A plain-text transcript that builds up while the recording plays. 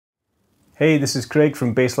Hey, this is Craig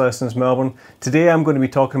from Bass Lessons Melbourne. Today I'm going to be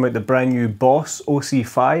talking about the brand new Boss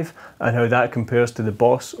OC-5 and how that compares to the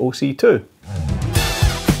Boss OC-2.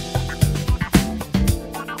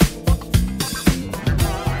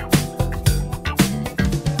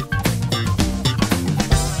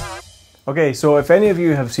 Okay, so if any of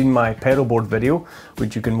you have seen my pedal board video,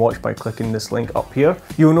 which you can watch by clicking this link up here,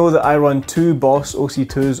 you'll know that I run two Boss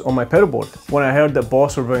OC2s on my pedal board. When I heard that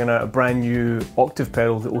Boss were bringing out a brand new octave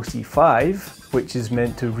pedal, the OC-5, which is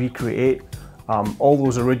meant to recreate all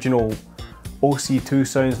those original OC2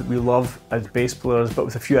 sounds that we love as bass players, but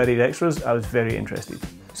with a few added extras, I was very interested.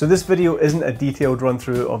 So this video isn't a detailed run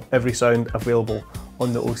through of every sound available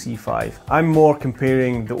on the OC-5. I'm more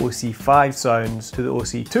comparing the OC-5 sounds to the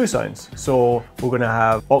OC-2 sounds. So we're going to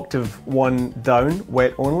have octave 1 down,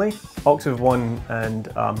 wet only, octave 1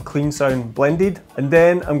 and clean sound blended, and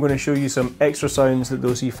then I'm going to show you some extra sounds that the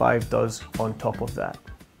OC-5 does on top of that.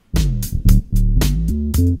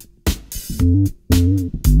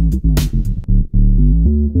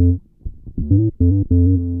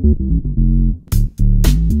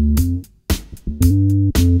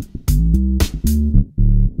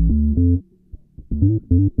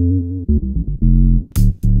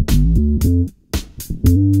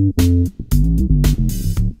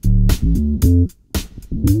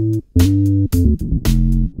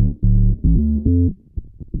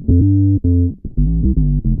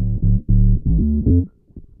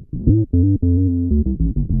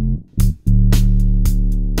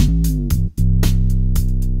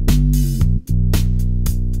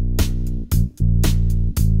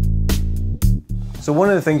 So one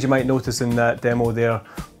of the things you might notice in that demo there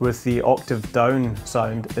with the octave down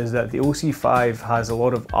sound is that the OC-5 has a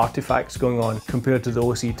lot of artifacts going on compared to the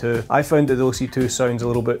OC-2. I found that the OC-2 sounds a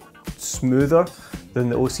little bit smoother than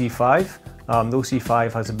the OC-5. The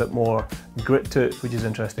OC-5 has a bit more grit to it, which is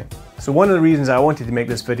interesting. So one of the reasons I wanted to make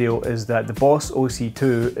this video is that the Boss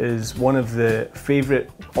OC-2 is one of the favourite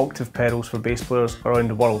octave pedals for bass players around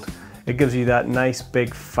the world. It gives you that nice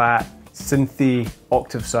big fat synthy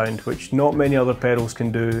octave sound, which not many other pedals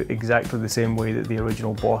can do exactly the same way that the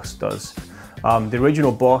original Boss does. The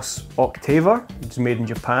original Boss Octaver, which is made in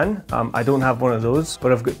Japan, I don't have one of those,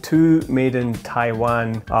 but I've got two made in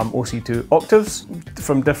Taiwan OC2 octaves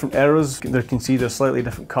from different eras. You can see they're slightly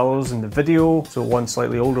different colours in the video, so one's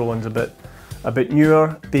slightly older, one's a bit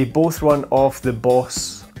newer. They both run off the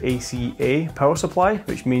Boss ACA power supply,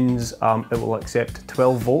 which means it will accept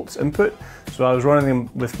 12 volts input. So I was running them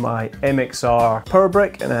with my MXR power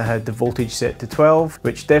brick and I had the voltage set to 12,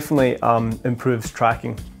 which definitely improves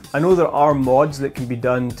tracking. I know there are mods that can be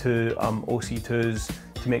done to OC2s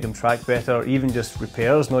to make them track better, even just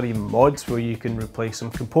repairs, not even mods, where you can replace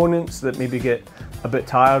some components that maybe get a bit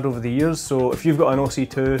tired over the years. So if you've got an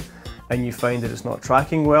OC2 and you find that it's not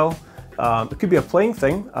tracking well, it could be a playing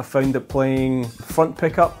thing. I found that playing front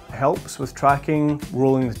pickup helps with tracking,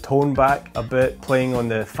 rolling the tone back a bit, playing on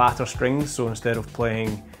the fatter strings. So instead of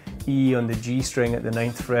playing E on the G string at the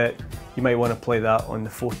 9th fret, you might want to play that on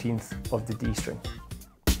the 14th of the D string.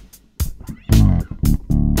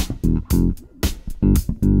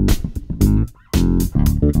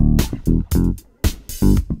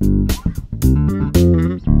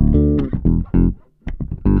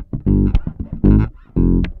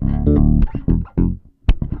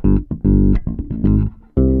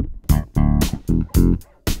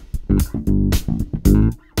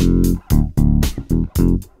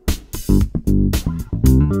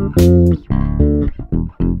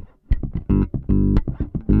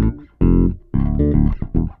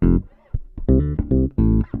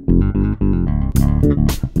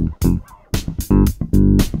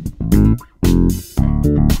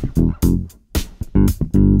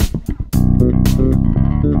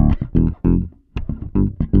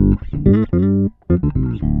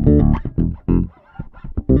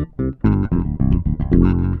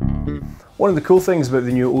 One of the cool things about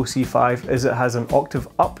the new OC-5 is it has an octave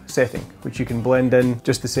up setting, which you can blend in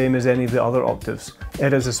just the same as any of the other octaves.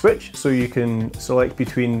 It has a switch, so you can select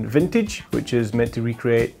between Vintage, which is meant to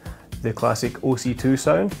recreate the classic OC-2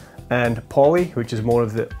 sound, and Poly, which is more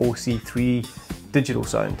of the OC-3 digital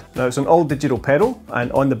sound. Now it's an all digital pedal,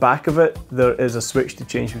 and on the back of it there is a switch to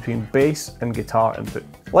change between bass and guitar input.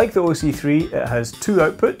 Like the OC-3, it has two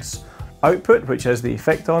outputs. Output, which has the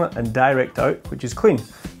effect on it, and direct out, which is clean.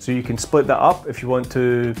 So you can split that up. If you want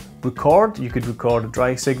to record, you could record a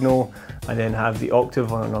dry signal and then have the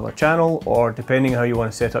octave on another channel, or depending on how you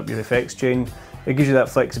want to set up your effects chain, it gives you that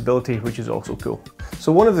flexibility, which is also cool.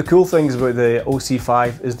 So one of the cool things about the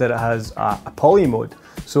OC-5 is that it has a poly mode.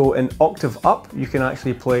 So in octave up, you can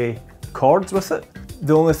actually play chords with it.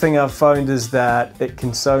 The only thing I've found is that it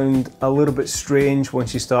can sound a little bit strange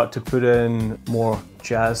once you start to put in more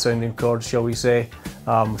jazz sounding chords, shall we say,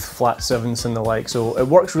 with flat sevenths and the like. So it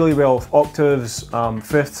works really well with octaves,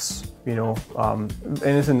 fifths, you know,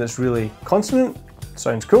 anything that's really consonant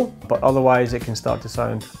sounds cool, but otherwise it can start to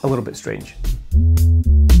sound a little bit strange.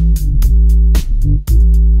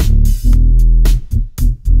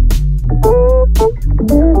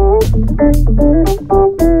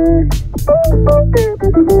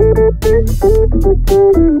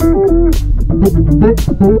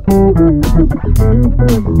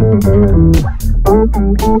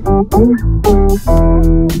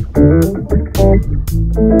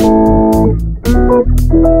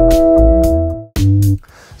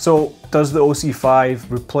 So, does the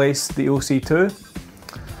OC-5 replace the OC-2?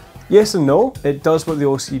 Yes and no. It does what the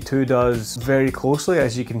OC-2 does very closely,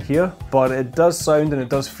 as you can hear, but it does sound and it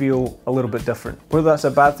does feel a little bit different. Whether that's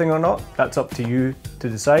a bad thing or not, that's up to you to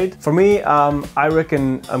decide. For me, I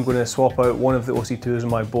reckon I'm going to swap out one of the OC-2s on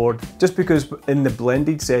my board, just because in the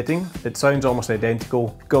blended setting, it sounds almost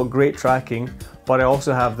identical, got great tracking, but I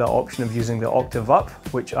also have the option of using the octave up,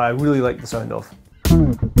 which I really like the sound of.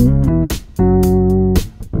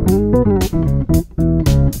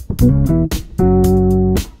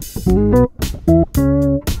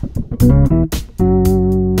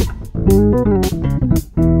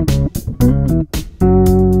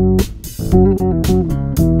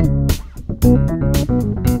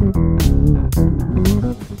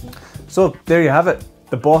 So there you have it,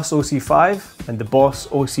 the Boss OC-5 and the Boss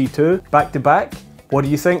OC-2 back to back. What do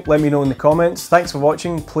you think? Let me know in the comments. Thanks for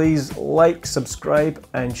watching. Please like, subscribe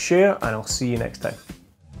and share, and I'll see you next time.